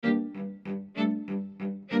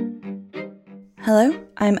Hello,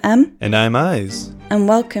 I'm Em. And I'm Eyes. And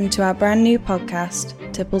welcome to our brand new podcast,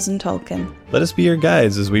 Tipples and Tolkien. Let us be your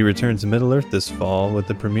guides as we return to Middle-earth this fall with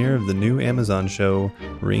the premiere of the new Amazon show,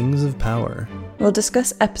 Rings of Power. We'll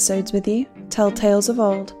discuss episodes with you, tell tales of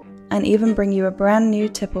old, and even bring you a brand new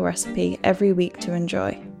tipple recipe every week to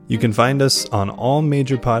enjoy. You can find us on all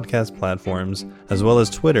major podcast platforms, as well as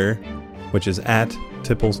Twitter, which is at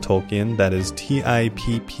Tipples Tolkien, that is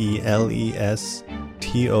TippleSTolkien,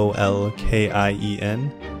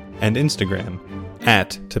 and Instagram,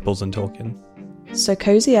 at Tipples and Tolkien. So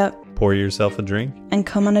cozy up, pour yourself a drink, and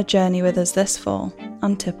come on a journey with us this fall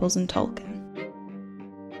on Tipples and Tolkien.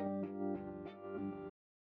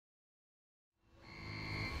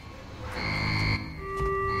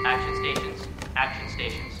 Action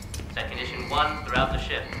stations. Set condition 1 throughout the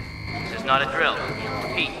ship. This is not a drill.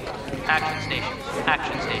 Repeat. Action stations.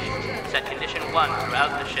 Set condition 1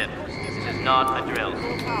 throughout the ship. This is not a drill.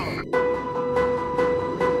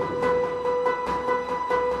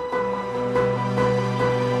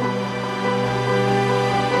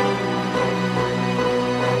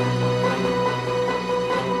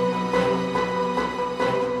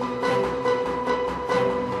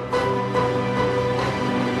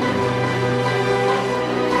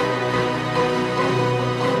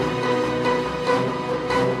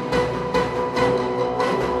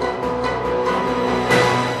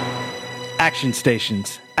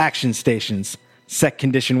 Action stations, set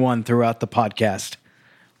condition 1 throughout the podcast.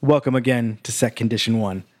 Welcome again to Set Condition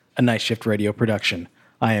 1, a Night Shift radio production.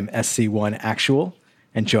 I am SC1 Actual,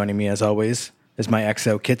 and joining me as always is my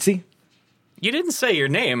XO Kitsy. You didn't say your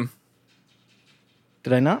name.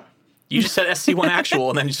 Did I not? You just said SC1 Actual,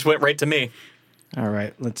 and then you just went right to me. All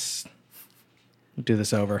right, let's do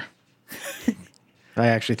this over. I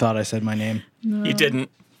actually thought I said my name. No. You didn't.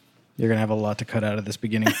 You're going to have a lot to cut out of this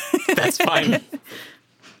beginning. That's fine.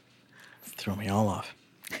 Throw me all off.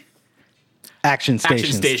 Action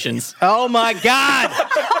stations. Oh my God!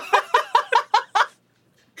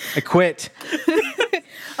 I quit. Oh,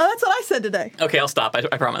 that's what I said today. Okay, I'll stop.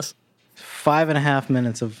 I promise. 5.5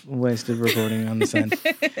 minutes of wasted recording on this end.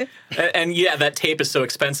 And yeah, that tape is so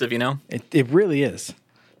expensive, you know? It really is.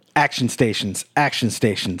 Action stations.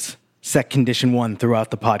 Set condition 1 throughout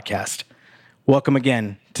the podcast. Welcome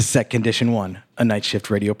again to Set Condition 1, a Night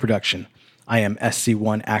Shift radio production. I am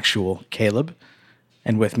SC1 Actual Caleb,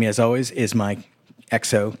 and with me as always is my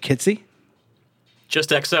XO Kitsy.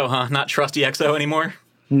 Just XO, huh? Not trusty XO anymore?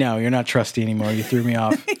 No, you're not trusty anymore. You threw me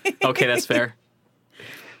off. Okay, that's fair.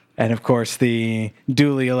 And of course, the not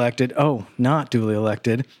duly elected,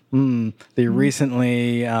 the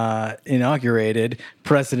recently inaugurated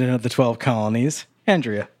president of the 12 colonies,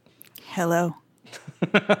 Andrea. Hello.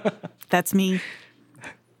 That's me.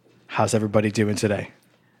 How's everybody doing today?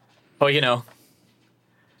 Oh, you know,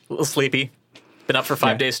 a little sleepy. Been up for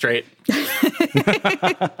 5 days straight.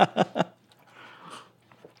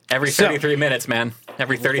 Every 33 minutes, man.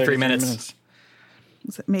 Every 33 minutes.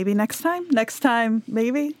 Is it maybe next time?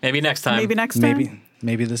 Maybe? Maybe next time.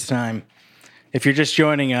 Maybe this time. If you're just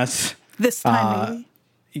joining us. This time, maybe.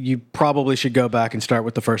 You probably should go back and start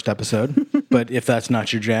with the first episode. But if that's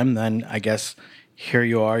not your jam, then I guess here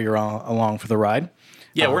you are. You're all along for the ride.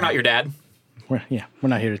 Yeah, we're not your dad. We're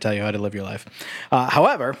not here to tell you how to live your life.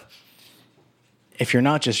 However, if you're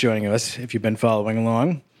not just joining us, if you've been following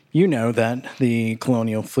along, you know that the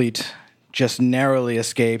Colonial Fleet just narrowly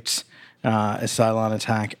escaped a Cylon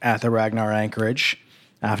attack at the Ragnar Anchorage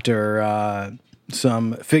after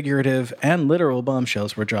some figurative and literal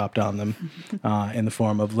bombshells were dropped on them in the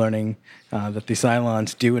form of learning that the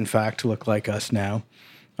Cylons do in fact look like us now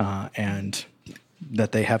and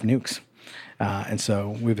that they have nukes. And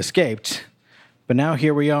so we've escaped. But now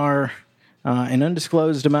here we are, an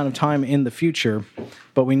undisclosed amount of time in the future,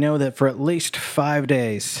 but we know that for at least 5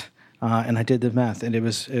 days, and I did the math, and it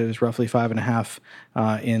was roughly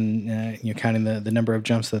 5.5 in counting the number of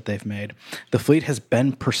jumps that they've made. The fleet has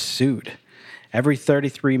been pursued every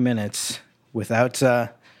 33 minutes without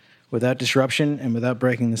disruption and without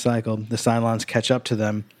breaking the cycle. The Cylons catch up to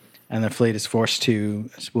them, and the fleet is forced to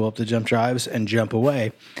spool up the jump drives and jump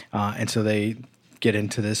away, and so they get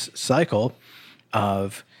into this cycle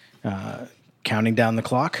of counting down the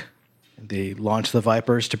clock. They launch the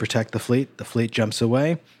Vipers to protect the fleet. The fleet jumps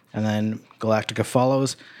away, and then Galactica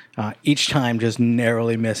follows, each time just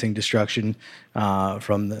narrowly missing destruction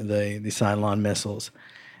from the Cylon missiles.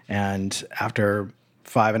 And after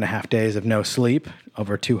 5.5 days of no sleep,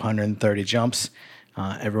 over 230 jumps,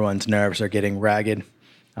 everyone's nerves are getting ragged.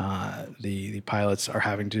 The pilots are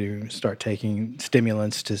having to start taking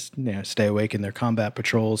stimulants to stay awake in their combat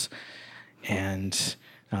patrols, and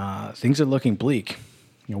things are looking bleak.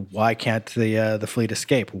 why can't the fleet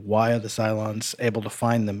escape? Why are the Cylons able to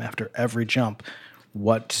find them after every jump?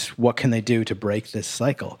 What can they do to break this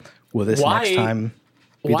cycle? Will this next time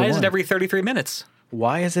be Why the is one? it every 33 minutes?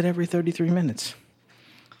 Why is it every 33 minutes?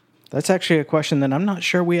 That's actually a question that I'm not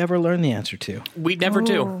sure we ever learn the answer to. We never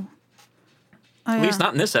do. Oh, At least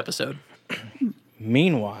not in this episode.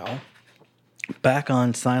 Meanwhile, back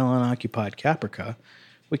on Cylon-occupied Caprica,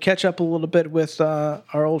 we catch up a little bit with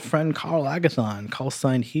our old friend Carl Agathon, call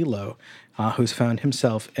sign Hilo, who's found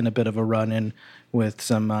himself in a bit of a run-in with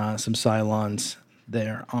some Cylons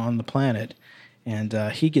there on the planet. And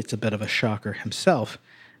he gets a bit of a shocker himself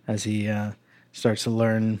as he starts to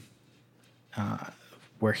learn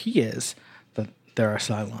where he is that there are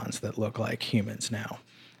Cylons that look like humans now.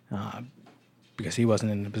 Because he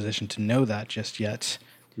wasn't in a position to know that just yet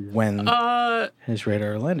when his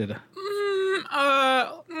radar landed.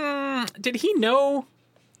 Did he know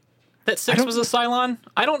that Six was a Cylon?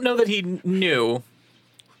 I don't know that he knew.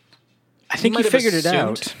 I think he might have figured it assumed.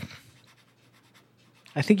 out.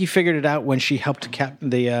 I think he figured it out when she helped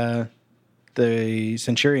the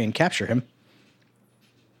Centurion capture him.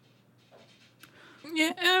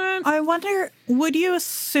 Yeah, I wonder, would you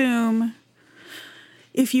assume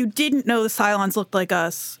if you didn't know the Cylons looked like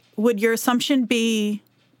us, would your assumption be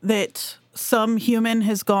that some human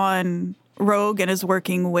has gone rogue and is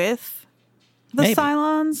working with the Maybe.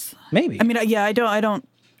 Cylons? Maybe. I mean, yeah, I don't.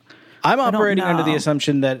 I'm operating under the know.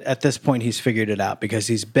 assumption that at this point he's figured it out because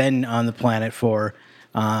he's been on the planet for.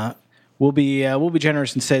 We'll be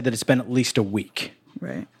generous and say that it's been at least a week.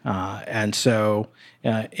 Right. And so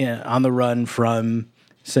on the run from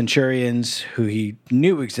Centurions who he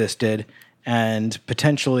knew existed and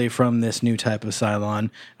potentially from this new type of Cylon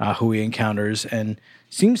who he encounters and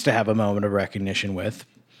seems to have a moment of recognition with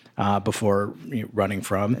before running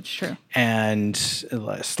from. That's true. And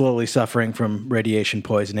slowly suffering from radiation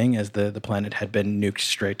poisoning as the planet had been nuked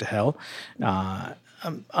straight to hell.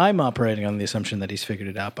 I'm operating on the assumption that he's figured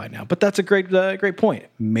it out by now. But that's a great point.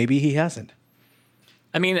 Maybe he hasn't.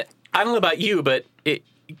 I mean, I don't know about you, but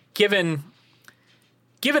given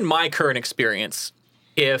my current experience,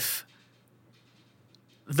 if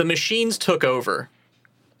the machines took over,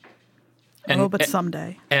 But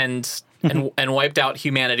someday. and wiped out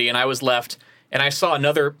humanity, and I was left, and I saw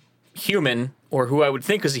another human, or who I would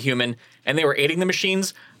think was a human, and they were aiding the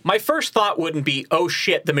machines, my first thought wouldn't be, oh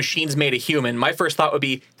shit, the machines made a human. My first thought would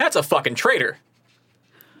be, that's a fucking traitor.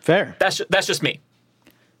 Fair. That's just me.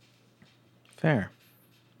 Fair.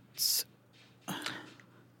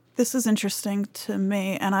 This is interesting to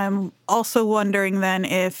me, and I'm also wondering then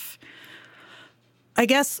if, I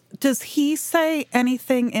guess, does he say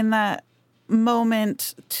anything in that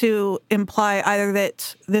moment to imply either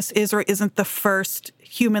that this is or isn't the first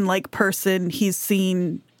human-like person he's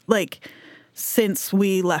seen, like, since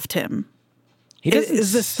we left him?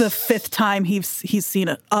 Is this the fifth time he's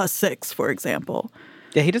seen a Six, for example?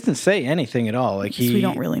 Yeah, he doesn't say anything at all. Like We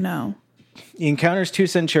don't really know. He encounters two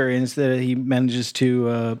Centurions that he manages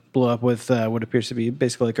to blow up with what appears to be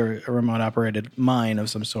basically like a remote-operated mine of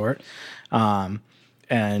some sort.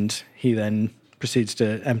 And he then proceeds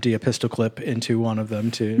to empty a pistol clip into one of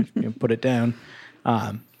them to put it down.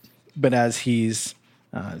 But as he's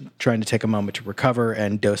trying to take a moment to recover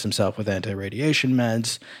and dose himself with anti-radiation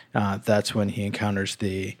meds, that's when he encounters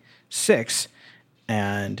the Six.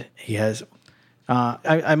 And he has...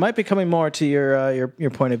 I might be coming more to your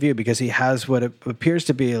point of view because he has what it appears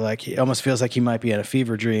to be like. He almost feels like he might be in a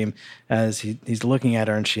fever dream as he's looking at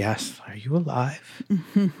her and she asks, "Are you alive?"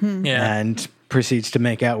 Yeah. And proceeds to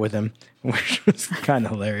make out with him, which was kind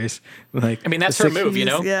of hilarious. Like, I mean, that's the her move, you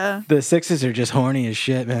know? Yeah. The Sixes are just horny as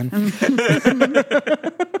shit, man.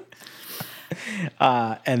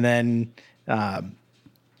 And then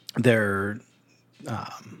they're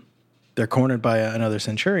cornered by another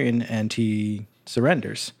Centurion, and he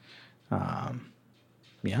surrenders. Yeah,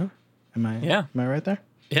 am I right there?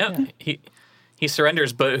 Yeah. He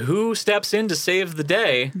surrenders, but who steps in to save the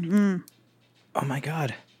day? Oh my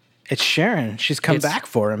God, it's Sharon. She's come back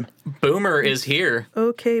for him. Boomer is here.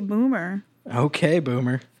 Okay, Boomer. Okay,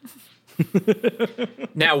 Boomer.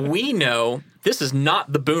 Now we know this is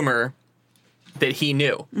not the Boomer that he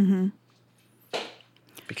knew.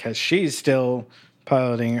 Because she's still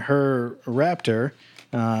piloting her Raptor,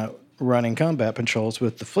 running combat patrols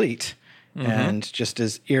with the fleet, and just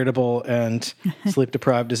as irritable and sleep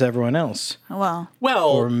deprived as everyone else. Well,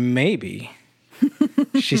 Or maybe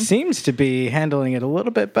she seems to be handling it a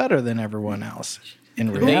little bit better than everyone else in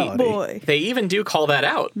reality. boy. They even do call that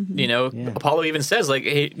out. You know, Apollo even says, like,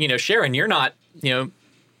 hey, Sharon, you're not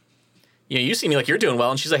you seem like you're doing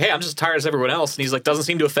well. And she's like, hey, I'm just as tired as everyone else. And he's like, doesn't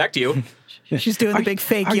seem to affect you. She's doing the big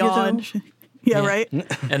fake are you yawn. Yeah, right?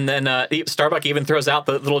 And then Starbuck even throws out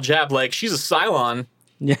the little jab like, she's a Cylon.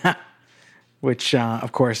 Yeah. Which,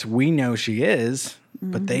 of course, we know she is,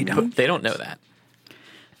 but they don't. They don't know that.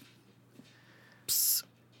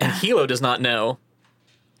 And Hilo does not know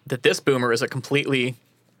that this Boomer is a completely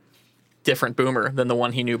different Boomer than the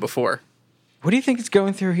one he knew before. What do you think is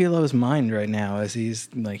going through Hilo's mind right now as he's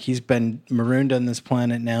been marooned on this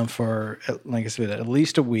planet now for, like I said, at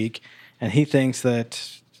least a week, and he thinks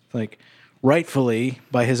that, like, rightfully,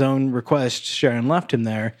 by his own request, Sharon left him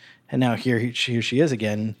there, and now here she is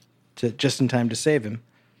again, just in time to save him.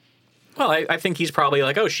 Well, I think he's probably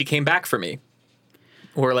like, oh, she came back for me.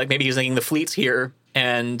 Or like maybe he's thinking the fleet's here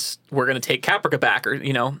and we're going to take Caprica back, or,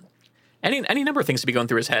 any number of things to be going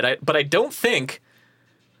through his head. But I don't think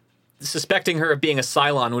suspecting her of being a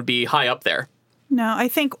Cylon would be high up there. No, I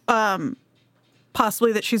think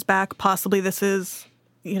possibly that she's back. Possibly this is,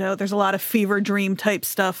 there's a lot of fever dream type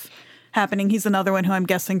stuff happening. He's another one who I'm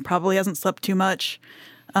guessing probably hasn't slept too much.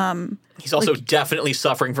 He's also definitely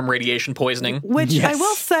suffering from radiation poisoning. Which I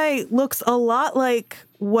will say looks a lot like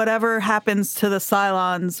whatever happens to the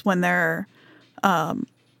Cylons when they're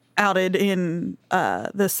outed in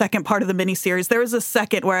the second part of the miniseries. There was a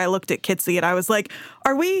second where I looked at Kitsy and I was like,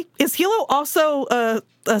 is Hilo also a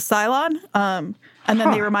Cylon? And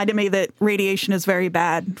then they reminded me that radiation is very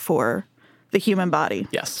bad for the human body.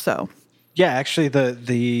 Yes. So. Yeah, actually,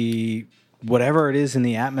 the whatever it is in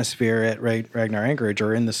the atmosphere at Ragnar Anchorage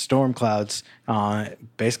or in the storm clouds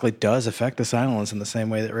basically does affect the Cylons in the same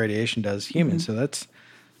way that radiation does humans. So that's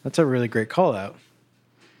a really great call out.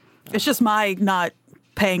 It's just my not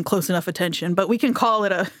paying close enough attention, but we can call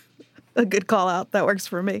it a good call out. That works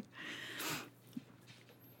for me.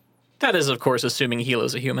 That is, of course, assuming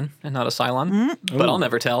Hilo's a human and not a Cylon. But I'll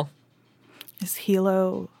never tell. Is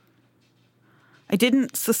Hilo... I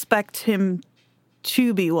didn't suspect him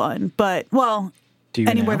to be one, but, well,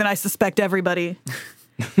 more than I suspect everybody.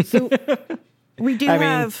 So we do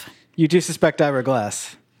have... You do suspect Ira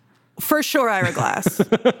Glass. For sure, Ira Glass.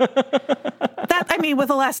 With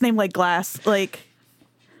a last name like Glass, like...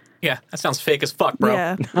 Yeah, that sounds fake as fuck, bro.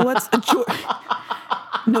 Yeah. What's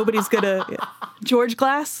nobody's gonna... Yeah. George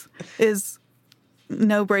Glass is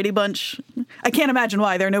no Brady Bunch. I can't imagine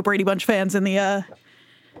why there are no Brady Bunch fans in the...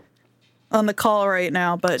 on the call right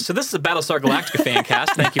now, but... So this is a Battlestar Galactica fan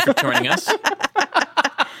cast. Thank you for joining us.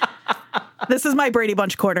 This is my Brady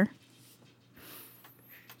Bunch corner.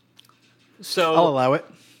 So I'll allow it.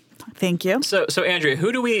 Thank you. So Andrea,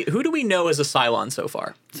 who do we know as a Cylon so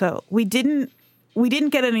far? So we didn't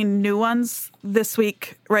get any new ones this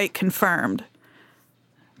week, right? Confirmed.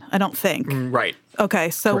 I don't think. Right. Okay,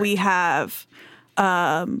 so Correct. we have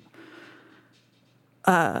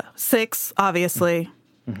 6, obviously.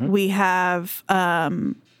 Mm-hmm. We have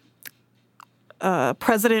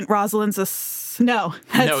President Rosalind's No,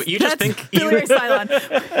 you just think Billy Ray Cylon,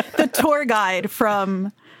 the tour guide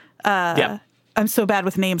from. Yeah. I'm so bad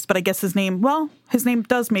with names, but I guess his name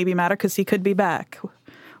does maybe matter because he could be back.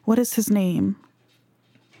 What is his name?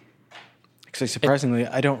 Actually, surprisingly,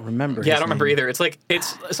 I don't remember. Yeah, I don't remember either. It's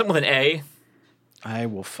something with an A. I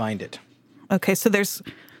will find it. Okay, so there's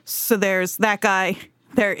that guy.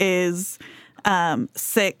 There is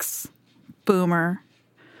 6, Boomer,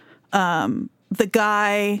 the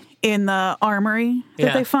guy in the armory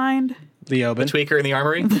that they find. The Oben. The tweaker in the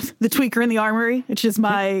armory. The tweaker in the armory, which is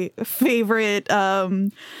my favorite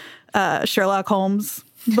Sherlock Holmes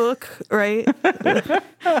book, right?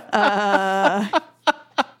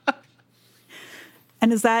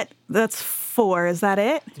 And that's 4. Is that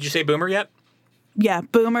it? Did you say Boomer yet? Yeah,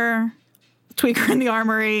 Boomer, tweaker in the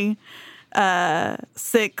armory,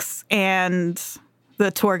 6, and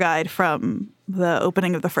the tour guide from the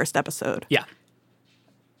opening of the first episode. Yeah.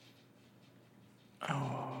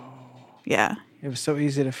 Yeah. It was so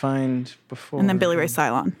easy to find before. And then Billy Ray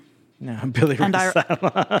Cylon. No, Billy Ray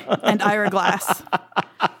Cylon. And Ira Glass.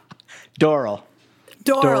 Doral.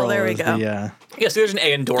 Doral, there we is go. Yeah, so there's an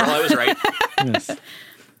A in Doral. I was right. Yes.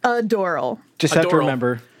 Doral. Just have to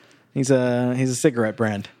remember, he's a cigarette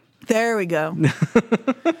brand. There we go.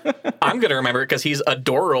 I'm going to remember it because he's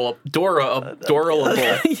adorable. You want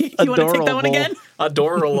to take that one again?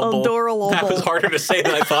 Adorable. That was harder to say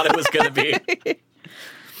than I thought it was going to be.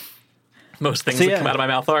 Most things that come out of my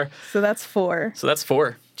mouth are. So that's 4.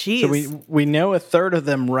 Jeez. So we know a third of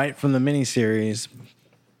them right from the miniseries,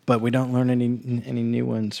 but we don't learn any new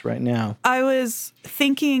ones right now. I was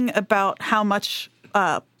thinking about how much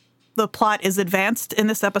the plot is advanced in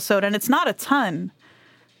this episode, and it's not a ton,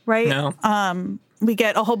 right? No. We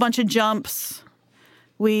get a whole bunch of jumps.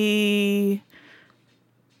 we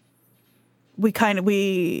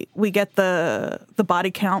get the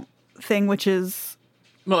body count thing, which is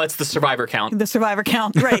Well, it's the survivor count. the survivor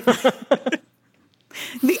count, right? The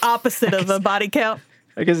opposite of a body count.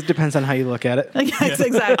 I guess it depends on how you look at it. Yes,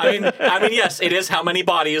 exactly. I mean, yes, it is how many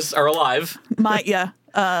bodies are alive. But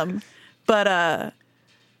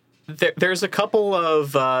There's a couple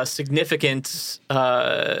of significant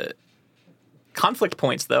conflict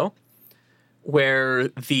points, though, where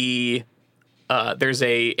there's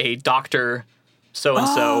a doctor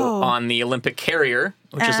so-and-so on the Olympic carrier,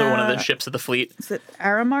 which is one of the ships of the fleet. is it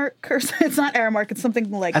Aramark? Or it's not Aramark. It's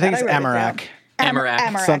something like I think that. it's wrote it Amarak. down.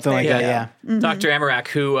 Amarak. Something like there you that, go. yeah. Dr. Amarak,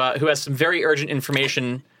 who has some very urgent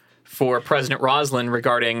information for President Roslin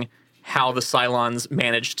regarding how the Cylons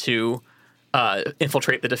managed to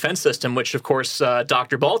infiltrate the defense system, which, of course,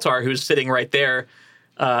 Dr. Baltar, who's sitting right there,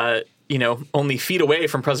 only feet away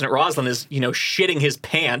from President Roslin, is, shitting his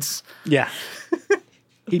pants. Yeah.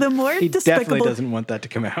 The more he despicable, definitely doesn't want that to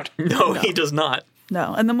come out. No, he does not.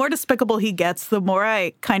 No, and the more despicable he gets, the more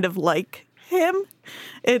I kind of like him.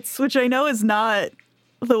 Which I know is not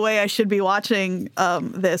the way I should be watching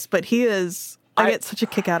this, but he is. I get such a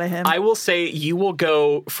kick out of him. I will say you will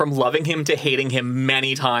go from loving him to hating him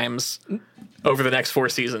many times over the next 4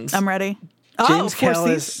 seasons. I'm ready. James 4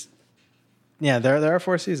 Callis. seasons. Yeah, there are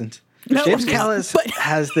 4 seasons. No, James Callis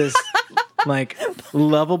has this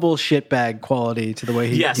lovable shitbag quality to the way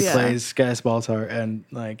he Yes. Yeah. plays Gaius Baltar, and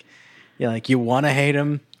you want to hate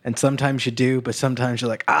him, and sometimes you do, but sometimes you're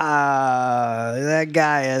like, that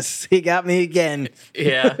Gaius, he got me again.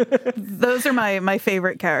 Yeah. Those are my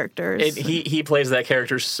favorite characters. He plays that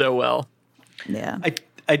character so well. Yeah.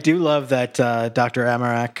 I do love that Dr.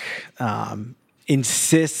 Amarak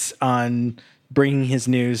insists on bringing his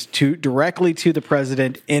news directly to the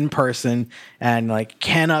president in person, and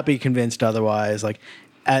cannot be convinced otherwise.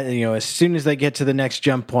 As soon as they get to the next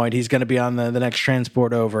jump point, he's going to be on the next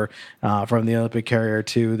transport over from the Olympic carrier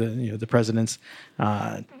to the president's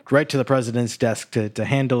right to the president's desk to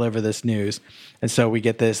hand deliver this news. And so we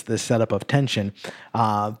get this setup of tension.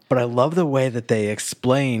 But I love the way that they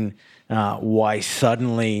explain why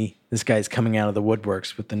suddenly this guy's coming out of the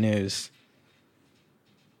woodworks with the news.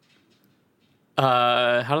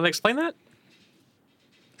 How do they explain that?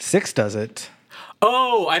 6 does it.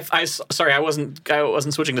 Oh, sorry, I wasn't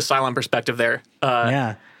switching to Cylon perspective there.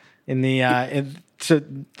 Yeah, the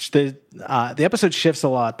episode shifts a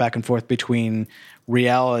lot back and forth between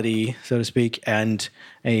reality, so to speak, and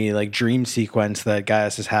a dream sequence that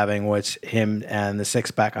Gaius is having with him and the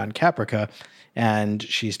 6 back on Caprica, and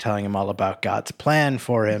she's telling him all about God's plan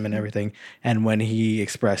for him and everything. And when he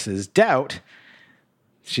expresses doubt,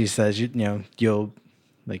 she says, God's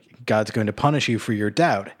going to punish you for your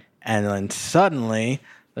doubt. And then suddenly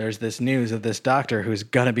there's this news of this doctor who's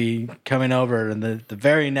going to be coming over in the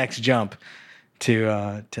very next jump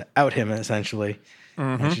to out him, essentially.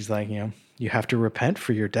 Mm-hmm. And she's like, you have to repent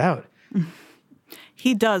for your doubt.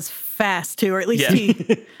 He does fast too, or at least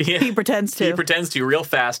he pretends to. He pretends to real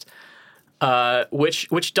fast,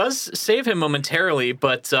 which does save him momentarily.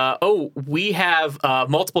 But we have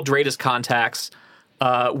multiple Dredas contacts.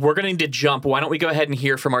 We're going to need to jump. Why don't we go ahead and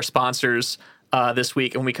hear from our sponsors this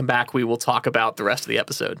week, and when we come back, we will talk about the rest of the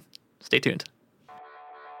episode. Stay tuned.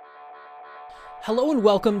 Hello and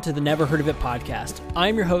welcome to the Never Heard of It podcast.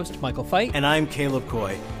 I'm your host, Michael Fight. And I'm Caleb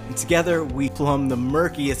Coy. And together we plumb the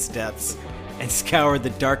murkiest depths and scour the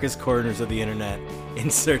darkest corners of the internet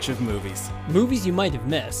in search of movies. Movies you might have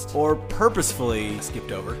missed. Or purposefully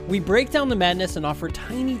skipped over. We break down the madness and offer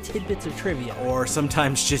tiny tidbits of trivia. Or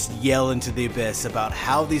sometimes just yell into the abyss about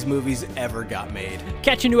how these movies ever got made.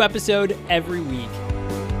 Catch a new episode every week.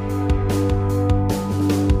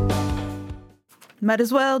 Might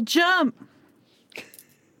as well jump.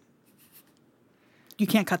 You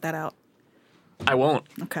can't cut that out. I won't.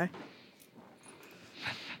 Okay.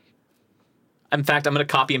 In fact, I'm going to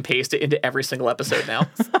copy and paste it into every single episode now.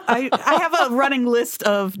 I have a running list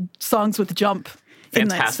of songs with jump in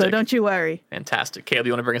that, so don't you worry. Fantastic. Caleb,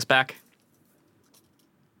 you want to bring us back?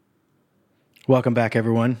 Welcome back,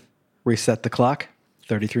 everyone. Reset the clock.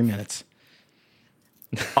 33 minutes.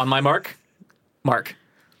 On my mark, Mark.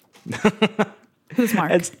 Who's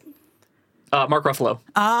Mark? Mark Ruffalo.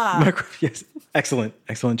 Yes,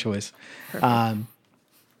 excellent choice.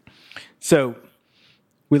 So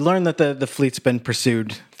we learned that the fleet's been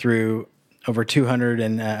pursued through over 200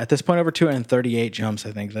 and at this point over 238 jumps.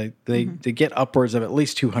 I think they get upwards of at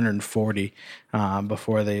least 240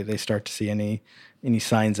 before they start to see any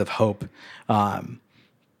signs of hope.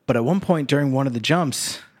 But at one point during one of the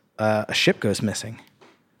jumps, a ship goes missing.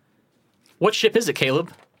 What ship is it,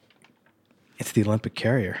 Caleb? It's the Olympic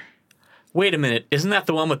carrier. Wait a minute. Isn't that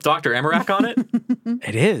the one with Dr. Emmerich on it?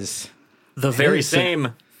 It is. The very is.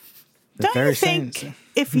 same. The Don't very you think same.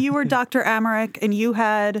 if you were Dr. Amarick and you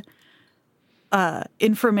had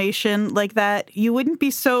information like that, you wouldn't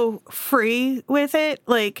be so free with it?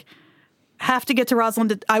 Like, have to get to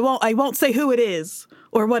Rosalind. I won't say who it is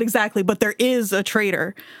or what exactly, but there is a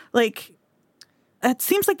traitor. Like, it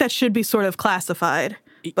seems like that should be sort of classified.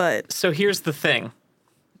 But So here's the thing.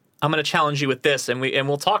 I'm going to challenge you with this, and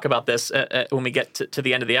we'll talk about this when we get to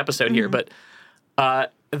the end of the episode here. But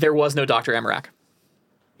there was no Dr. Emmerich.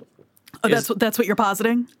 oh, that's what you're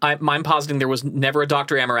positing? I'm positing there was never a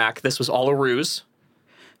Dr. Emmerich. This was all a ruse.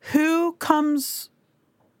 Who comes?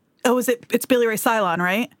 Oh, it's Billy Ray Cylon,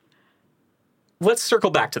 right? Let's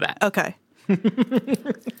circle back to that. Okay.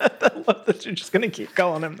 That you're just going to keep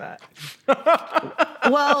calling him that.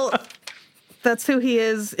 Well, that's who he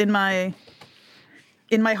is in my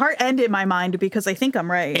heart and in my mind, because I think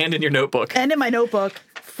I'm right. And in your notebook. And in my notebook,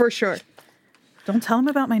 for sure. Don't tell him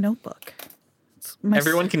about my notebook. It's my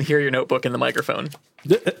Everyone can hear your notebook in the microphone.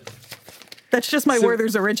 That's just my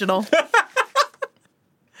Werther's original.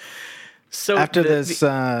 So After this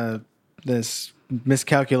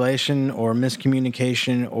miscalculation or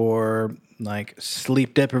miscommunication or like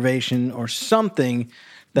sleep deprivation or something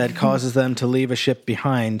that causes them to leave a ship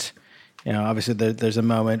behind, obviously there's a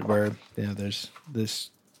moment where there's this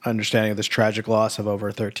understanding of this tragic loss of over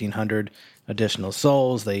 1,300 additional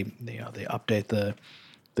souls. They update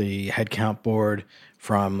the head count board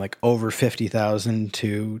from like over 50,000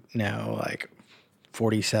 to now like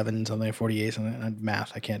 47 something, 48 something.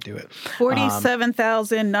 Math, I can't do it.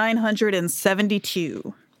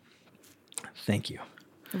 47,972. Thank you.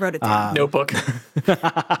 I wrote it down. notebook.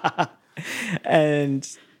 And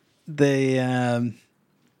they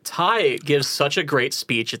Ty gives such a great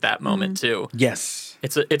speech at that moment too. yes.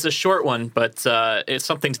 It's a short one, but it's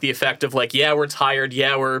something to the effect of like, yeah, we're tired,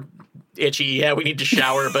 yeah, we're itchy, yeah, we need to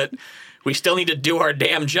shower, but we still need to do our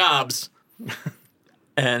damn jobs.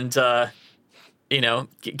 And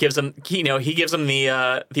gives them he gives them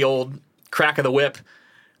the old crack of the whip,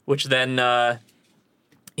 which then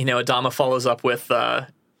Adama follows up with when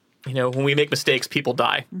we make mistakes, people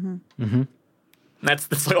die. Mm-hmm.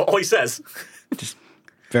 That's like all he says. Just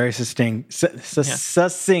very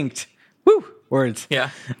succinct woo words.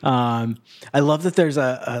 Yeah. I love that there's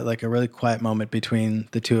a really quiet moment between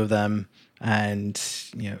the two of them, and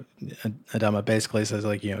Adama basically says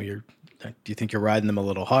like, do you think you're riding them a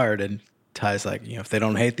little hard? And Ty's like, if they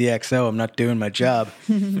don't hate the XO, I'm not doing my job.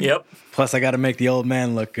 Yep. Plus I got to make the old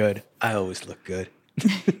man look good. I always look good.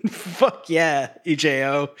 Fuck yeah,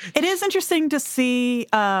 EJO. It is interesting to see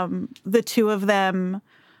the two of them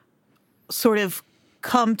sort of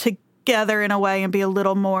come together in a way and be a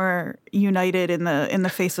little more united in the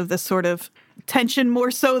face of this sort of tension, more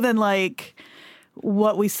so than like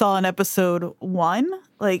what we saw in episode 1.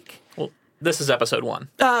 Like, Well, this is episode 1.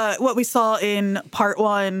 what we saw in part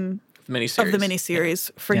 1 Miniseries. of the miniseries.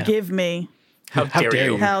 Forgive me. How dare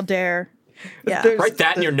you? How dare. Yeah. Write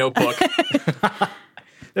that in your notebook.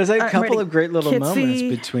 There's like a I'm couple ready. of great little Kitsy moments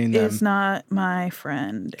between them. is not my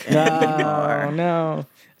friend anymore. Oh no.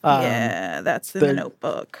 Yeah, that's in the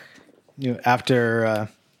notebook. After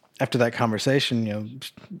that conversation,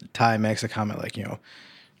 Ty makes a comment like,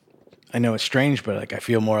 I know it's strange, but like I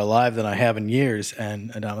feel more alive than I have in years.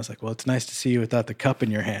 And Adama's like, well, it's nice to see you without the cup in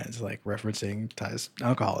your hands, like referencing Ty's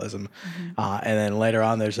alcoholism. And then later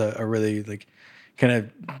on, there's a really like kind of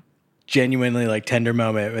genuinely like tender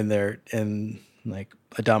moment when they're in like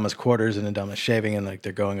Adama's quarters and Adama's shaving and like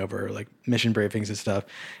they're going over like mission briefings and stuff.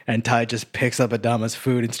 And Ty just picks up Adama's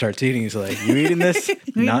food and starts eating. He's like, you eating this?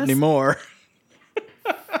 Not anymore.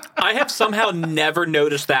 I have somehow never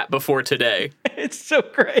noticed that before today. It's so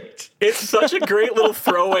great. It's such a great little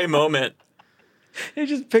throwaway moment. He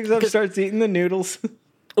just picks up and starts eating the noodles.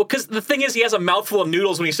 Well, because the thing is, he has a mouthful of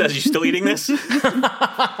noodles when he says, "You still eating this?"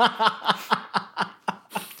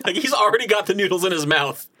 Like he's already got the noodles in his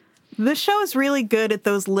mouth. This show is really good at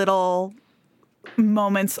those little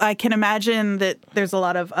moments. I can imagine that there's a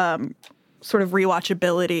lot of sort of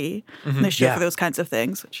rewatchability in the show Yeah. for those kinds of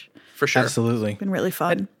things, which For sure. Absolutely. has been really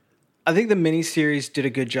fun. I think the miniseries did a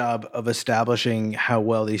good job of establishing how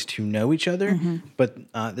well these two know each other. But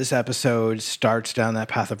this episode starts down that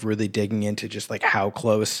path of really digging into just like how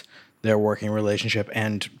close their working relationship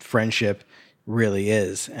and friendship really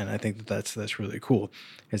is. And I think that's really cool,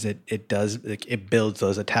 is it does like, it builds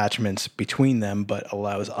those attachments between them, but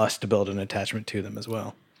allows us to build an attachment to them as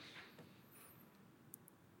well.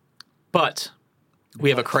 But we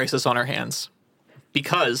have a crisis on our hands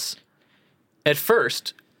because at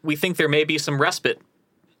first we think there may be some respite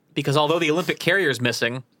because although the Olympic carrier is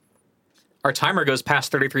missing, our timer goes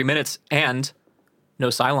past 33 minutes and no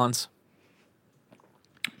Cylons.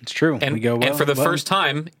 It's true. And, we go well, and for the well. first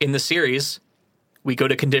time in the series, we go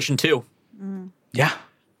to condition 2. Yeah.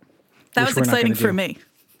 That Which was we're not exciting gonna for do. me.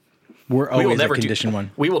 We're We will always never at condition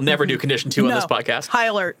 1. We will never do condition 2 on No. this podcast. High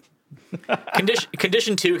alert.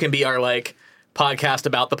 Condition 2 can be our like podcast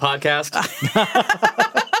about the podcast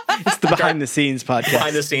It's the behind the scenes podcast.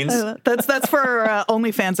 behind the scenes. That's for our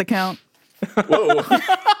OnlyFans account. Whoa.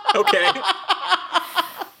 Okay.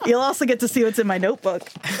 You'll also get to see what's in my notebook.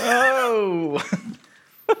 Oh.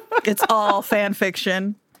 It's all fan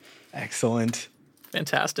fiction. Excellent.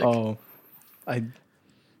 Fantastic. Oh.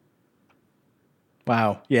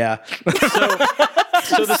 Wow. Yeah.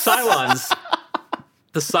 So the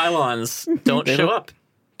Cylons don't show up.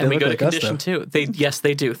 And we look go to like us, condition 2. Yes,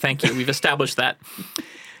 they do. Thank you. We've established that.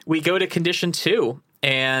 We go to condition 2,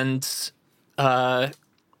 and Rosalind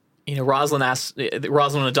and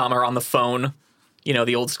Adama are on the phone.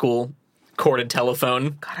 The old school corded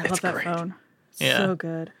telephone. God, I love that great. phone. Yeah. So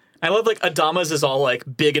good. I love like Adama's is all like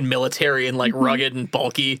big and military and like rugged and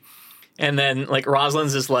bulky, and then like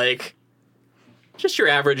Rosalind's is like just your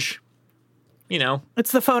average.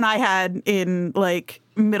 It's the phone I had in like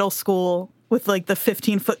middle school with like the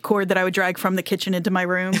 15-foot cord that I would drag from the kitchen into my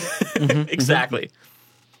room. Exactly.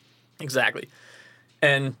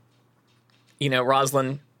 And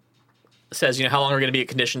Rosalind says, how long are we going to be at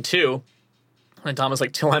condition 2? And Adama's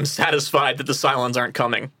like, till I'm satisfied that the Cylons aren't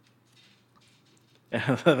coming.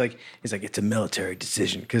 Like he's like, it's a military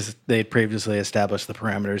decision because they had previously established the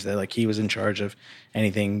parameters that like he was in charge of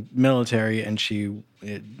anything military and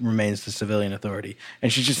it remains the civilian authority.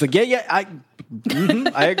 And she's just like, I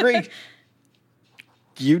agree.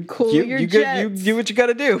 You your you jets. do what you got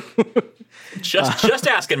to do. Just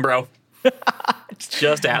asking, bro.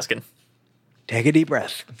 Just asking. Take a deep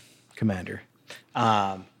breath, Commander.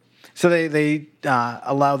 So they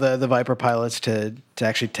allow the Viper pilots to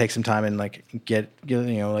actually take some time and like get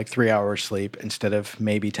like 3 hours sleep instead of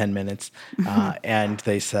maybe 10 minutes, and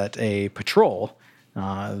they set a patrol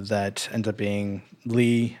that ends up being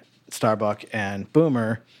Lee, Starbuck, and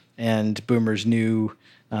Boomer, and Boomer's new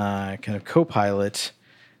kind of co-pilot,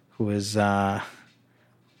 who is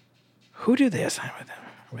who do they assign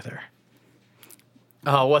with her?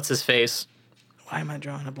 Oh, what's his face? Why am I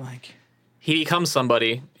drawing a blank? He becomes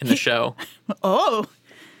somebody in the show. Oh,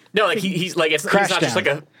 No, like he's like he's Crash not just Down.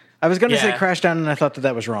 like a I was going to say Yeah. Crash Down, and I thought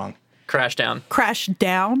that was wrong. crash down. Crash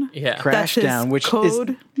Down? Yeah. Crash That's his Down, which code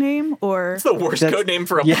is name? Or It's the worst That's- code name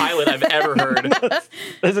for a yeah. pilot I've ever heard.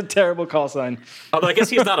 that's a terrible call sign. Although I guess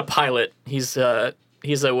he's not a pilot. He's a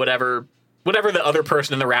whatever the other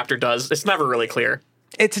person in the Raptor does. It's never really clear.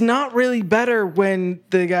 It's not really better when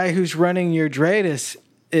the guy who's running your Dreidis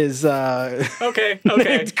is Okay,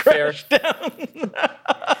 It's fair.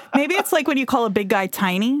 maybe it's like when you call a big guy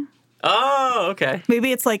tiny. Oh, okay.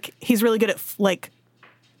 Maybe it's like he's really good at flying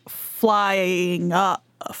up.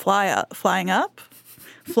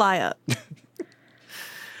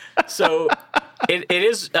 So it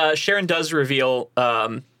is Sharon does reveal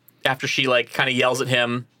after she like kind of yells at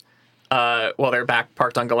him while they're back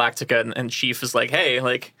parked on Galactica, and Chief is like, hey,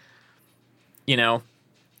 like, weren't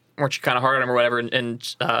you kind of hard on him or whatever,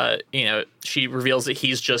 and she reveals that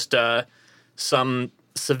he's just some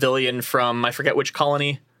civilian from I forget which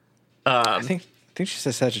colony. I think she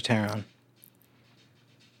says Sagittarian.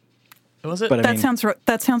 Was it? But I That mean,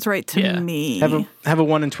 sounds right to Yeah. me. have a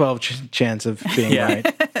 1 in 12 chance of being Yeah. right.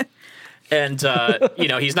 And,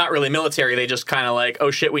 he's not really military. They just kind of like,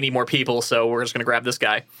 oh, shit, we need more people, so we're just going to grab this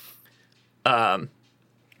guy. So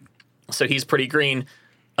he's pretty green.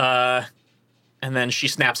 And then she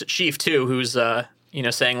snaps at Chief, too, who's,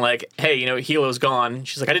 saying, like, hey, Helo's gone.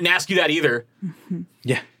 She's like, I didn't ask you that either.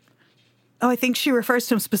 Yeah. Oh, I think she refers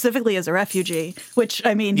to him specifically as a refugee, which,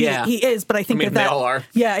 I mean, Yeah. he is, but I think I mean, that they all are.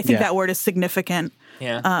 Yeah, I think Yeah. that word is significant.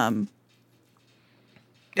 Yeah.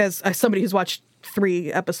 As somebody who's watched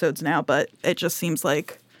 3 episodes now, but it just seems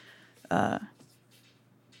like that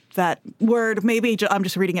word, maybe I'm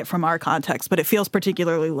just reading it from our context, but it feels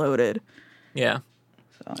particularly loaded. Yeah.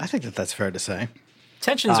 I think that's fair to say.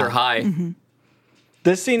 Tensions are high. Mm-hmm.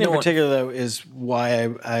 This scene No in one- particular, though, is why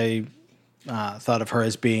I thought of her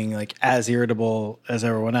as being like as irritable as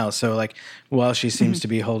everyone else. So like, while she seems to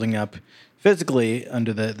be holding up physically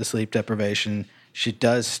under the sleep deprivation, she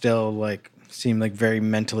does still like seem like very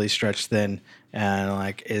mentally stretched thin, and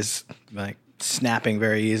like is like snapping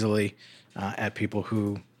very easily at people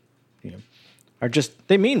who are just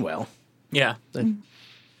they mean well, Yeah. but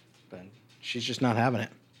she's just not having it.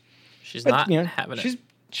 She's But, not having it.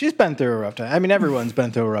 She's been through a rough time. I mean, everyone's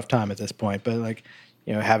been through a rough time at this point, but like,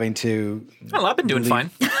 having to Well, I've been doing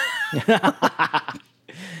fine.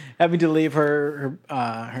 having to leave her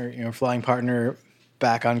flying partner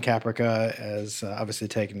back on Caprica has obviously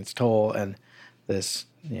taken its toll, and this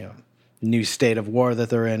new state of war that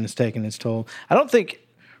they're in is taking its toll. I don't think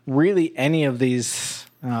really any of these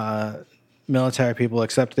military people,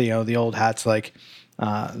 except the old hats like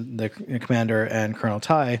the commander and Colonel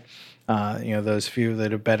Ty, those few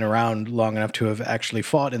that have been around long enough to have actually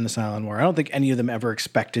fought in the Cylon War. I don't think any of them ever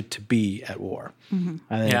expected to be at war. Mm-hmm.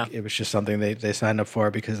 I think it was just something they signed up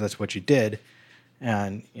for because that's what you did.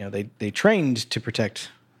 And, they trained to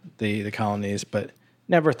protect the colonies, but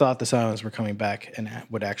never thought the Cylons were coming back and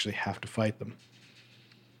would actually have to fight them.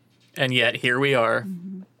 And yet, here we are.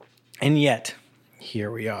 Mm-hmm. And yet,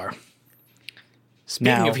 here we are.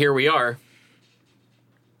 Speaking of here we are,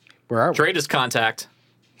 where are we? Dratus contact.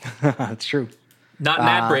 That's true. Not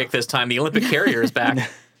Mad Break this time. The Olympic carrier is back.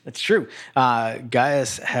 That's true.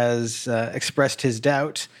 Gaius has expressed his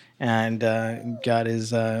doubt, and God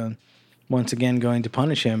is once again going to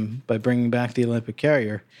punish him by bringing back the Olympic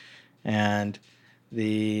carrier. And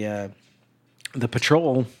the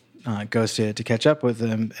patrol goes to catch up with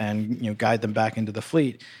them and guide them back into the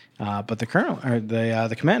fleet. But the colonel or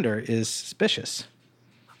the commander is suspicious.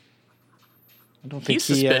 I don't think he's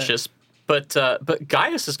suspicious. But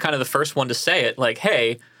Gaius is kind of the first one to say it, like,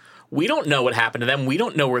 hey, we don't know what happened to them. We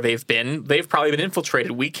don't know where they've been. They've probably been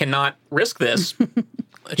infiltrated. We cannot risk this.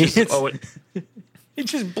 He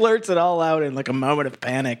just blurts it all out in like a moment of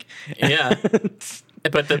panic. Yeah.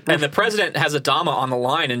 But the president has Adama on the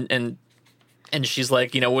line, and she's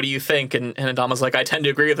like, what do you think? And Adama's like, I tend to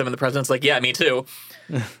agree with him. And the president's like, yeah, me too.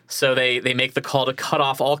 So they make the call to cut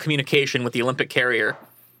off all communication with the Olympic carrier.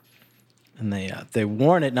 And they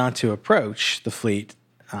warn it not to approach the fleet,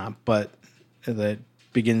 but that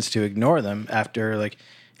begins to ignore them after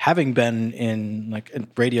having been in a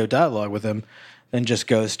radio dialogue with them, then just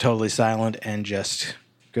goes totally silent and just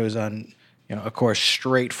goes on a course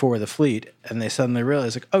straight for the fleet. And they suddenly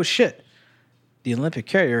realize oh shit, the Olympic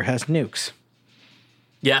carrier has nukes.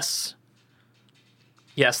 Yes,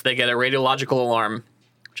 they get a radiological alarm,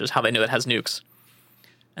 which is how they know it has nukes,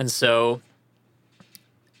 and so.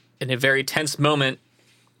 In a very tense moment,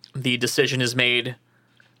 the decision is made.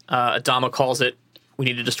 Adama calls it, we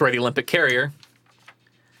need to destroy the Olympic carrier,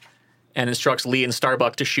 and instructs Lee and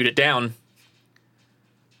Starbuck to shoot it down,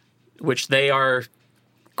 which they are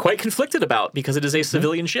quite conflicted about because it is a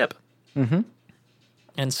civilian ship. Mm-hmm.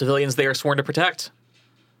 And civilians they are sworn to protect.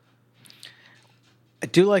 I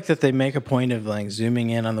do like that they make a point of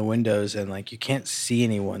zooming in on the windows and you can't see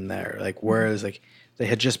anyone there. Whereas they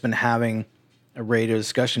had just been having a radio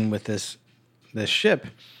discussion with this ship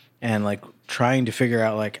and trying to figure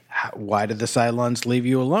out why did the Cylons leave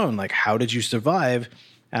you alone? How did you survive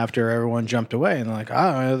after everyone jumped away? And they're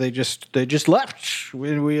oh, they just left.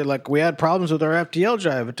 We had problems with our FTL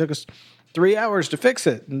drive. It took us 3 hours to fix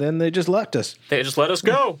it, and then they just left us. They just let us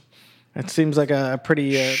go. That seems like a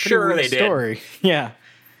pretty weird story. Yeah.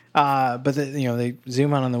 But they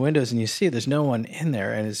zoom on the windows and you see there's no one in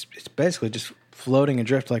there, and it's basically just floating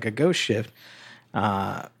adrift like a ghost ship.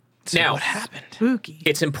 So now, what happened? Spooky.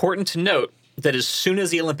 It's important to note that as soon as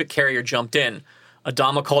the Olympic carrier jumped in,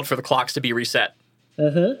 Adama called for the clocks to be reset.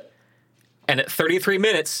 Mm-hmm. And at 33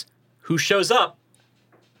 minutes, who shows up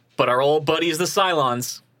but our old buddies, the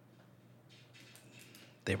Cylons?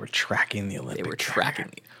 They were tracking the Olympic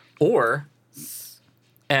carrier.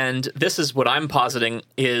 And this is what I'm positing,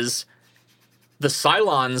 is the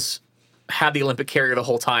Cylons had the Olympic carrier the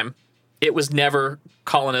whole time. It was never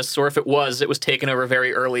colonists, or if it was taken over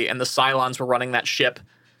very early, and the Cylons were running that ship.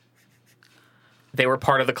 They were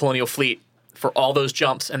part of the colonial fleet for all those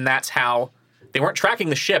jumps, and that's how they weren't tracking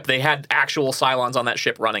the ship. They had actual Cylons on that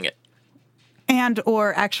ship running it. And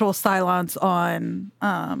or actual Cylons on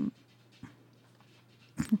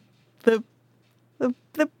the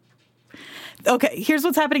okay, here's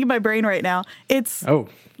what's happening in my brain right now. It's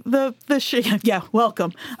the ship. Yeah,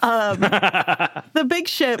 welcome. The big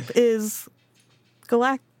ship is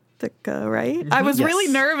Galactica, right? Mm-hmm. I was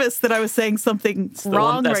really nervous that I was saying something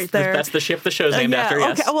wrong right there. That's the ship the show's named after.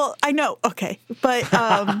 Yes. Okay. Well, I know. Okay, but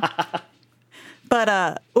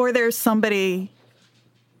or there's somebody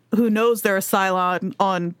who knows they're a Cylon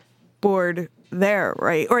on board there,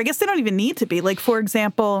 right? Or I guess they don't even need to be. For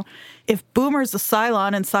example, if Boomer's a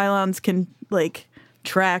Cylon and Cylons can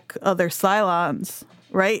track other Cylons,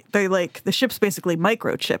 right? They the ship's basically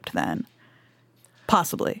microchipped then.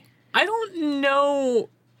 Possibly. I don't know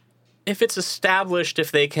if it's established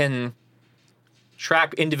if they can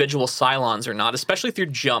track individual Cylons or not, especially through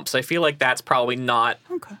jumps. I feel like that's probably not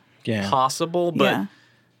possible, but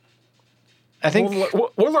I think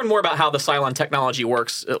we'll learn more about how the Cylon technology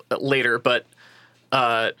works later, but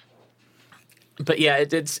yeah,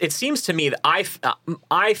 it seems to me that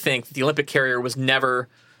I think the Olympic carrier was never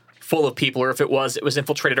full of people, or if it was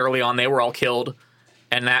infiltrated early on. They were all killed,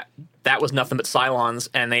 and that was nothing but Cylons,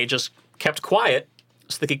 and they just kept quiet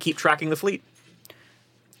so they could keep tracking the fleet.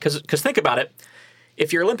 Because think about it,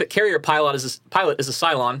 if your Olympic carrier pilot is a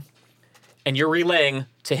Cylon, and you're relaying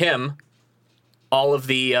to him all of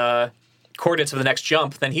the coordinates of the next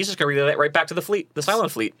jump, then he's just going to relay that right back to the fleet, the Cylon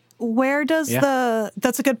fleet. Where does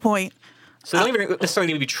that's a good point. So they don't even necessarily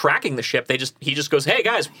need to be tracking the ship. He just goes, hey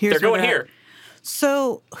guys, they're going here.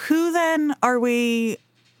 So who then are we?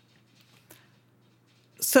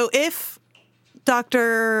 So if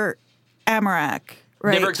Dr. Amarak,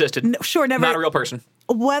 right? Never existed. Never. Not a real person.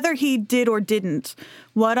 Whether he did or didn't,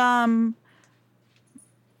 what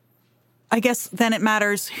I guess then it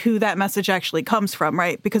matters who that message actually comes from,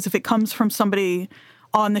 right? Because if it comes from somebody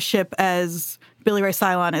on the ship, as Billy Ray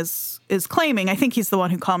Cylon is claiming, I think he's the one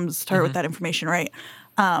who comes to her with that information, right?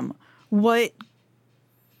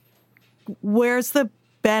 Where's the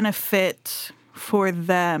benefit for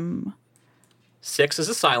them? 6 is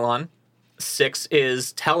a Cylon. 6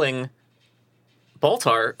 is telling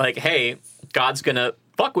Baltar, like, hey, God's gonna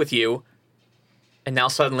fuck with you. And now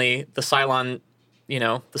suddenly the Cylon,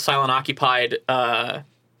 the Cylon-occupied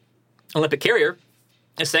Olympic carrier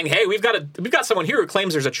is saying, hey, we've got someone here who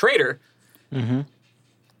claims there's a traitor. Mm-hmm.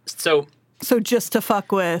 So just to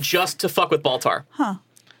fuck with Baltar. Huh.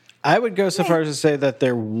 I would go so far as to say that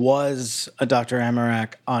there was a Dr.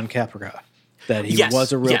 Amarak on Caprica. That he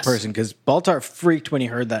was a real person, because Baltar freaked when he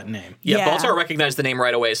heard that name. Yeah, Baltar recognized the name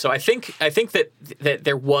right away. So I think that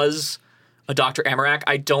there was a Dr. Amarak.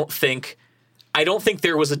 I don't think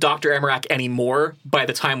there was a Dr. Amarak anymore by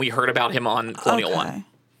the time we heard about him on Colonial One.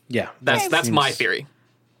 Yeah, that's my theory.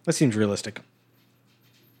 That seems realistic.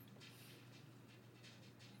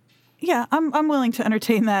 Yeah, I'm willing to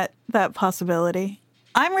entertain that possibility.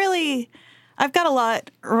 I've got a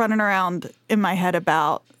lot running around in my head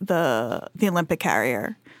about the Olympic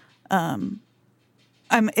carrier. There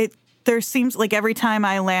seems like every time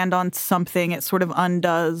I land on something, it sort of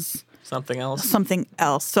undoes something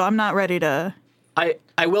else. So I'm not ready to.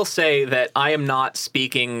 I will say that I am not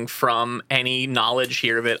speaking from any knowledge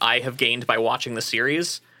here that I have gained by watching the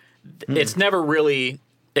series. It's never really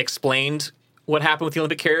explained what happened with the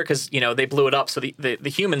Olympic carrier, because they blew it up, so the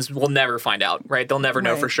humans will never find out, right? They'll never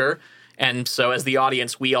know for sure. And so as the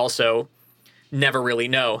audience, we also never really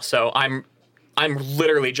know. So I'm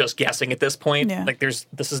literally just guessing at this point. Yeah. Like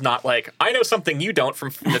this is not like, I know something you don't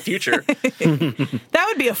from the future. That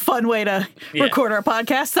would be a fun way to record our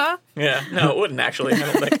podcast, huh? Yeah. No, it wouldn't actually. I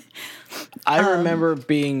don't think. I remember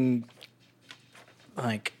being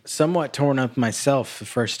like somewhat torn up myself the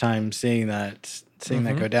first time seeing that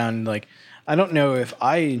go down. Like, I don't know if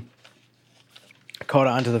I caught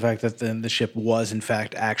on to the fact that the ship was in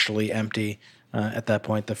fact actually empty at that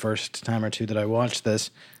point the first time or two that I watched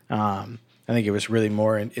this. I think it was really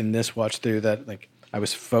more in this watch through that like I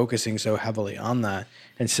was focusing so heavily on that,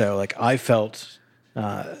 and so like I felt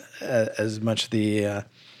as much the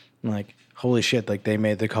like holy shit, like they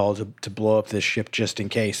made the call to blow up this ship just in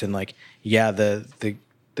case, and like the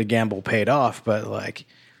gamble paid off, but like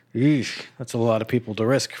that's a lot of people to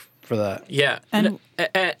risk for that. Yeah, and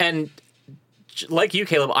like you,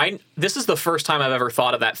 Caleb, this is the first time I've ever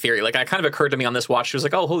thought of that theory. Like, it kind of occurred to me on this watch. She was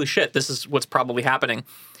like, oh, holy shit, this is what's probably happening.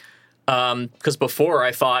 Because before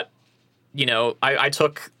I thought, I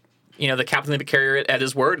took, the Captain Olympic carrier at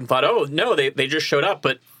his word and thought, oh, no, they just showed up,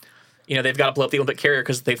 but, they've got to blow up the Olympic carrier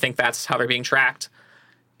because they think that's how they're being tracked.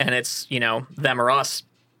 And it's, them or us,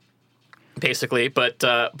 basically. But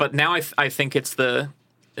now I think it's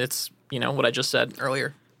what I just said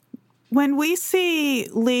earlier. When we see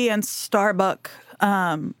Lee and Starbuck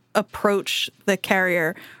approach the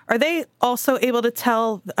carrier, are they also able to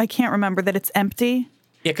tell, I can't remember, that it's empty?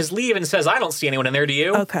 Yeah, because Lee even says, I don't see anyone in there, do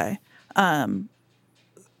you? Okay. I've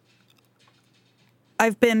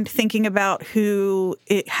been thinking about who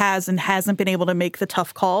it has and hasn't been able to make the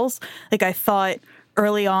tough calls. Like, I thought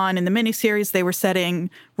early on in the miniseries, they were setting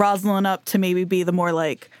Rosalind up to maybe be the more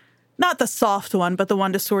like, not the soft one, but the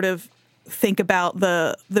one to sort of think about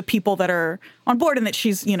the people that are on board and that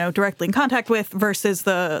she's, directly in contact with versus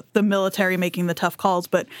the military making the tough calls.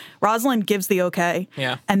 But Rosalind gives the okay.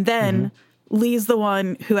 Yeah. And then Lee's the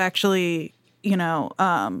one who actually,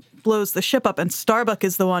 blows the ship up. And Starbuck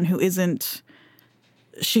is the one who isn't,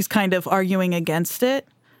 she's kind of arguing against it.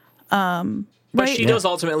 But she does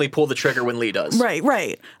ultimately pull the trigger when Lee does.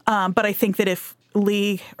 Right. But I think that if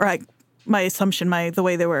Lee, or my assumption, the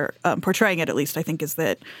way they were portraying it, at least, I think, is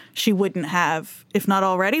that she wouldn't have, if not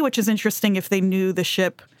already, which is interesting if they knew the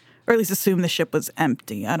ship, or at least assumed the ship was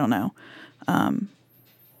empty. I don't know. I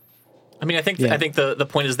mean, I think the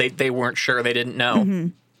point is they weren't sure. They didn't know. Mm-hmm.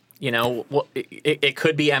 You know, it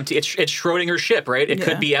could be empty. It's Schrodinger's ship, right? It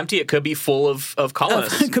could be empty. It could be full of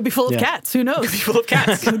colonists. It could be full of cats. Who knows? It could be full of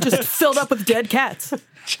cats. Just filled up with dead cats.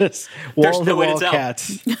 Just There's wall no to way to wall tell.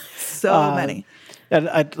 cats. So many. And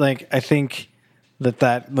I think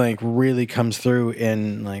that really comes through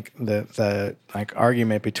in the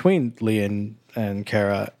argument between Lee and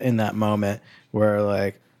Kara in that moment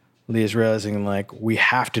where Lee is realizing we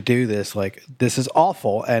have to do this, this is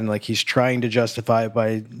awful, and he's trying to justify it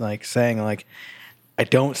by saying I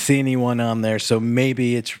don't see anyone on there, so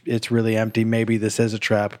maybe it's really empty, maybe this is a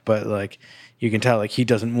trap, but you can tell he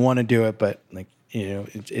doesn't want to do it, but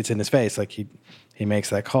it's in his face, he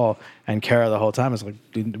makes that call, and Kara the whole time is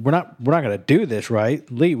we're not gonna do this, right,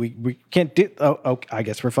 Lee? We can't do. Oh, I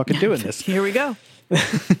guess we're fucking doing this. Here we go.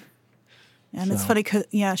 And it's funny because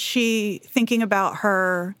she thinking about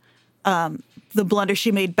her, the blunder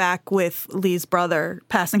she made back with Lee's brother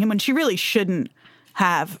passing him when she really shouldn't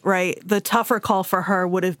have. Right, the tougher call for her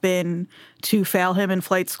would have been to fail him in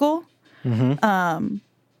flight school. Mm-hmm.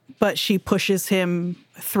 But she pushes him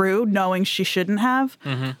through, knowing she shouldn't have.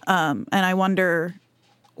 Mm-hmm. And I wonder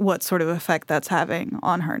what sort of effect that's having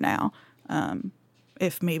on her now.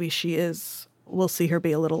 If maybe we'll see her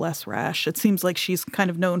be a little less rash. It seems like she's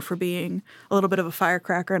kind of known for being a little bit of a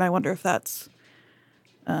firecracker, and I wonder if that's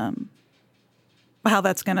how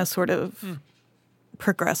that's going to sort of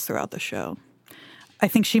progress throughout the show. I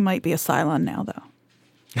think she might be a Cylon now, though.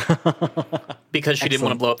 Because she didn't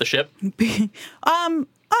want to blow up the ship?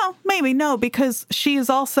 Oh, maybe no, because she is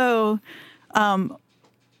also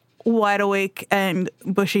wide awake and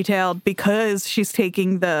bushy-tailed because she's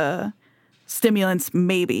taking the stimulants,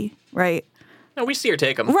 maybe, right? No, we see her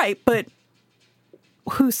take them. Right, but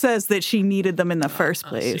who says that she needed them in the first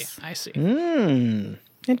place? I see. Interesting.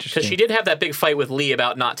 Because she did have that big fight with Lee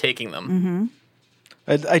about not taking them.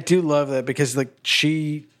 Mm-hmm. I do love that because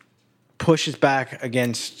she pushes back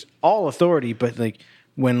against all authority, but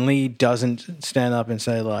when Lee doesn't stand up and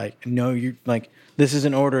say no, you this is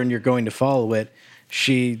an order and you're going to follow it,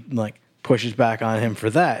 she pushes back on him for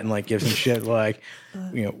that and gives him shit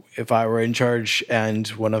if I were in charge and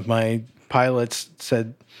one of my pilots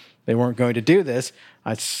said they weren't going to do this,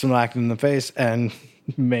 I'd smack them in the face and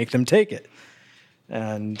make them take it.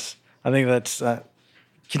 And I think that's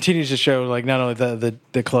continues to show not only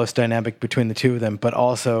the close dynamic between the two of them, but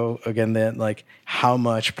also again that how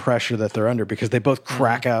much pressure that they're under, because they both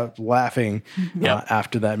crack out laughing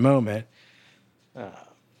after that moment.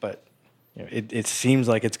 But it seems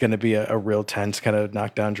like it's going to be a real tense kind of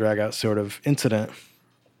knockdown drag out sort of incident.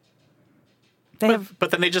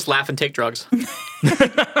 But then they just laugh and take drugs. They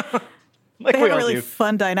have a really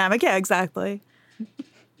fun dynamic. Yeah, exactly.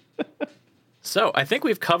 So I think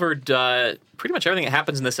we've covered pretty much everything that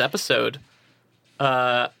happens in this episode.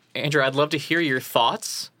 Andrew, I'd love to hear your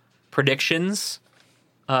thoughts, predictions,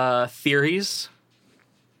 theories.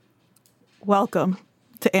 Welcome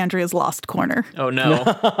to Andrea's Lost Corner. Oh, no.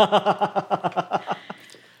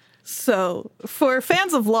 So for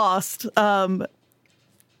fans of Lost, I'm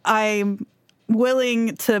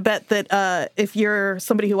willing to bet that if you're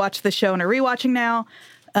somebody who watched the show and are rewatching now,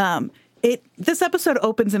 this episode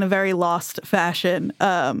opens in a very Lost fashion,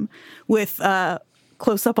 with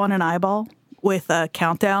close up on an eyeball, with a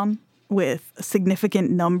countdown, with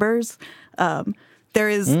significant numbers. There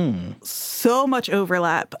is so much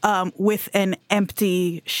overlap with an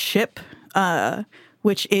empty ship,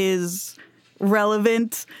 which is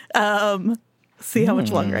relevant. See how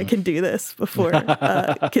much longer I can do this before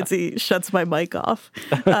Kitsy shuts my mic off.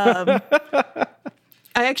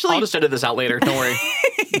 I'll just edit this out later. Don't worry.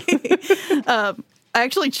 I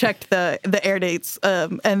actually checked the air dates,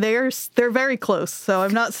 and they're very close. So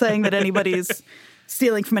I'm not saying that anybody's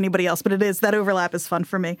stealing from anybody else, but that overlap is fun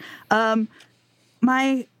for me.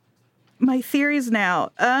 My theories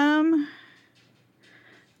now. I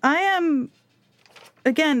am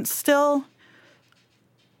again still.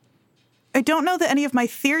 I don't know that any of my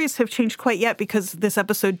theories have changed quite yet, because this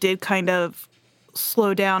episode did kind of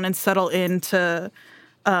slow down and settle into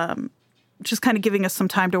just kind of giving us some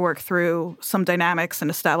time to work through some dynamics and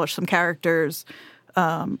establish some characters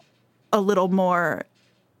a little more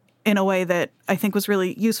in a way that I think was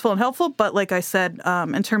really useful and helpful. But like I said,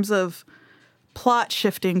 in terms of plot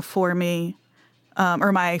shifting for me,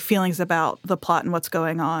 or my feelings about the plot and what's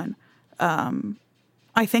going on,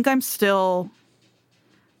 I think I'm still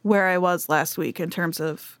where I was last week in terms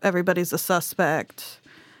of everybody's a suspect.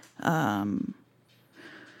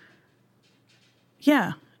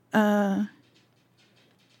 Yeah. I'm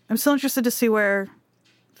still interested to see where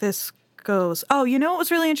this goes. Oh, you know what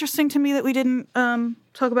was really interesting to me that we didn't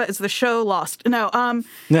talk about is the show Lost. No,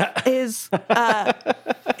 is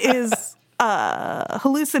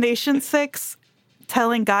Hallucination 6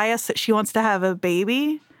 telling Gaius that she wants to have a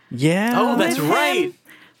baby? Yeah. Oh, that's with him? right.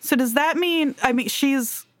 So does that mean, I mean, if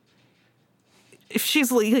she's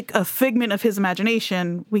like a figment of his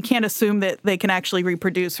imagination, we can't assume that they can actually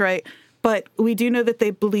reproduce, right? But we do know that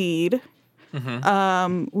they bleed.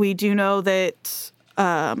 We do know that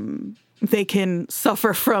they can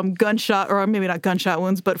suffer from gunshot, or maybe not gunshot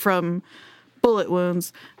wounds, but from bullet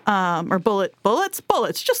wounds, or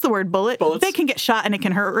bullets, just the word bullet. Bullets. They can get shot and it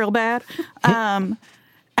can hurt real bad. And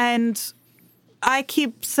I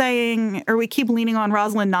keep saying, or we keep leaning on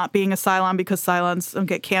Rosalind not being a Cylon because Cylons don't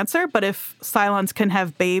get cancer, but if Cylons can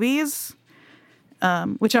have babies,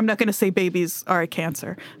 which I'm not going to say babies are a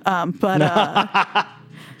cancer, but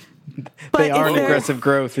they are if an they're- aggressive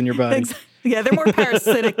growth in your body. Yeah, they're more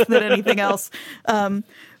parasitic than anything else.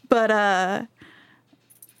 But I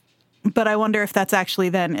wonder if that's actually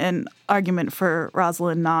then an argument for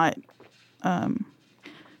Rosalind not.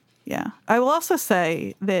 Yeah, I will also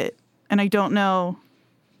say that, and I don't know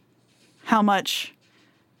how much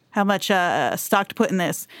stock to put in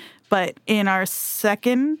this, but in our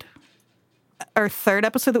second or third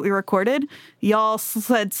episode that we recorded, y'all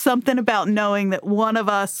said something about knowing that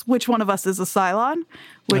which one of us is a Cylon.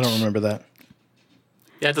 I don't remember that.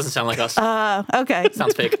 Yeah, it doesn't sound like us. Okay.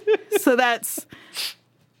 Sounds fake. So that's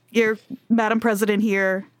your Madam President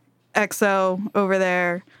here, XO over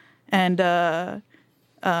there, and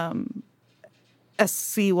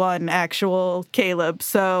SC1 actual Caleb.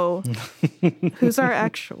 So who's our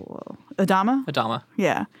actual? Adama? Adama.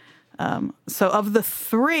 Yeah. So of the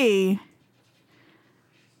three,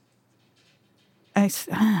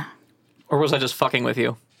 Or was I just fucking with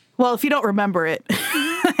you? well, if you don't remember it,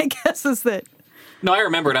 I guess is that No, I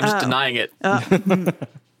remember it. I'm just denying it.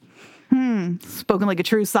 spoken like a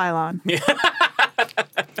true Cylon. Yeah.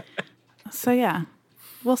 So yeah,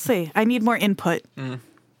 we'll see. I need more input.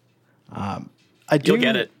 I do, You'll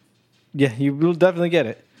get it. Yeah, you will definitely get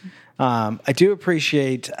it. I do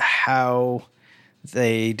appreciate how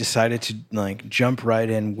they decided to like jump right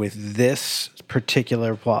in with this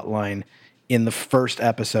particular plot line in the first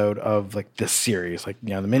episode of like this series. Like, you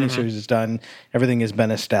know, the miniseries is done, everything has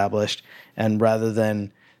been established, and rather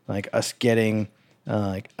than like us getting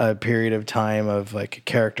like a period of time of like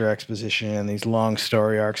character exposition and these long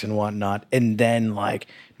story arcs and whatnot, and then like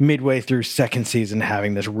midway through second season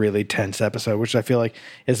having this really tense episode, which I feel like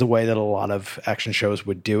is the way that a lot of action shows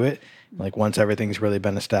would do it. Like once everything's really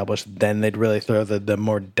been established, then they'd really throw the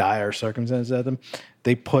more dire circumstances at them.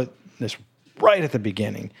 They put this right at the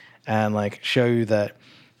beginning and like show you that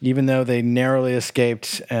even though they narrowly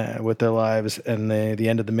escaped with their lives and the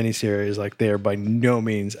end of the miniseries, like they are by no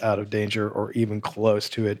means out of danger or even close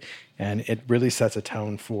to it. And it really sets a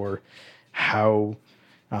tone for how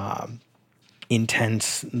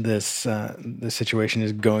intense this situation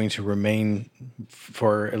is going to remain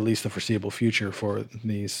for at least the foreseeable future for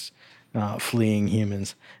these fleeing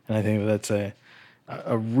humans. And I think that's a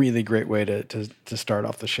really great way to start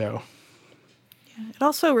off the show. It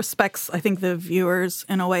also respects, I think, the viewers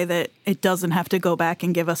in a way that it doesn't have to go back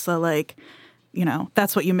and give us a, like, you know,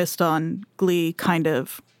 that's what you missed on Glee kind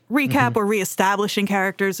of recap or reestablishing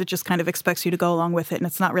characters. It just kind of expects you to go along with it, and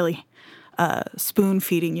it's not really spoon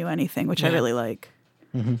feeding you anything, which I really like.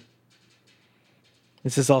 Mm-hmm.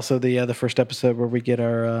 This is also the first episode where we get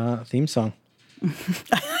our theme song.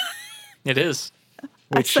 It is.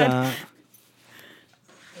 Which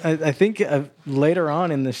I think later on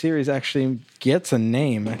in the series actually gets a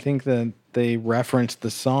name. I think that they referenced the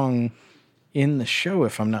song in the show,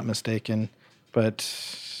 if I'm not mistaken. But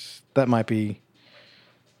that might be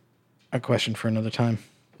a question for another time.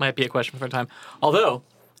 Might be a question for a time. Although,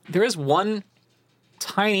 there is one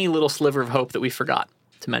tiny little sliver of hope that we forgot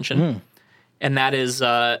to mention. And that is,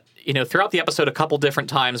 throughout the episode, a couple different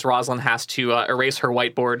times, Rosalind has to erase her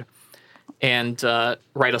whiteboard and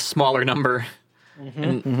write a smaller number,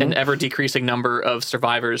 an ever-decreasing number of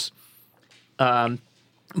survivors.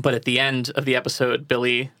 But at the end of the episode,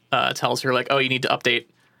 Billy tells her, like, oh, you need to update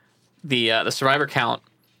the survivor count.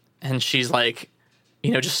 And she's like,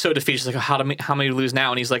 just so defeated. She's like, how many do you lose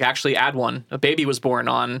now? And he's like, actually add one. A baby was born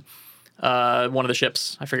on one of the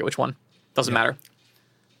ships. I forget which one. Doesn't matter.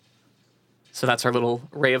 So that's our little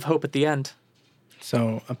ray of hope at the end.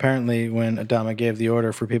 So apparently when Adama gave the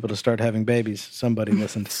order for people to start having babies, somebody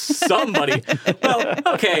listened. Somebody. Well,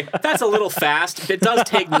 okay, that's a little fast. It does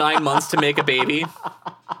take 9 months to make a baby.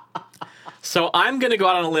 So I'm going to go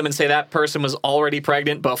out on a limb and say that person was already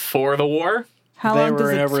pregnant before the war. How They long does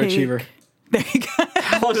were it an overachiever. take? There you go.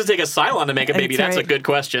 How long does it take a Cylon to make a baby? That's That's a right. good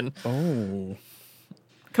question.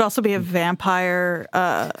 Could also be a vampire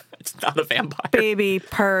It's not a vampire. baby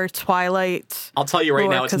per Twilight. I'll tell you right Or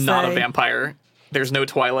now, it's could not a say- vampire. There's no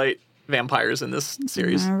Twilight vampires in this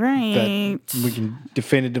series. All That right. we can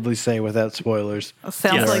definitively say without spoilers.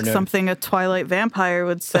 Sounds Yes. like Or no. something a Twilight vampire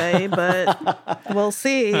would say, but we'll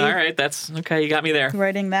see. All right, that's okay. You got me there.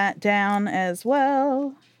 Writing that down as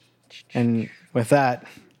well. And with that,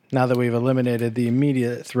 now that we've eliminated the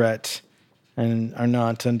immediate threat and are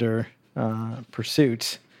not under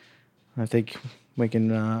pursuit, I think we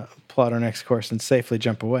can plot our next course and safely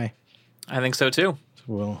jump away. I think so too. So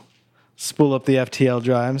we'll spool up the FTL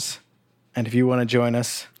drives. And if you want to join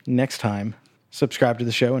us next time, subscribe to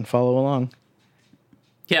the show and follow along.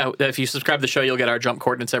 Yeah, if you subscribe to the show, you'll get our jump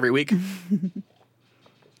coordinates every week. And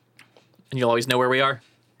you'll always know where we are.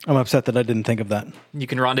 I'm upset that I didn't think of that. You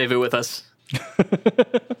can rendezvous with us.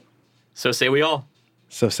 So say we all.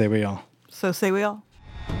 So say we all. So say we all.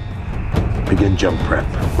 Begin jump prep.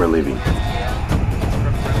 We're leaving.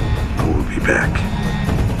 We'll be back.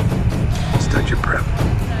 Start your prep.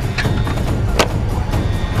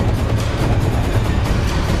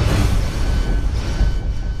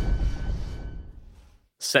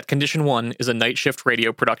 Set Condition 1 is a Night Shift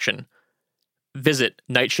Radio production. Visit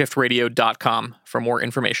nightshiftradio.com for more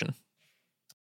information.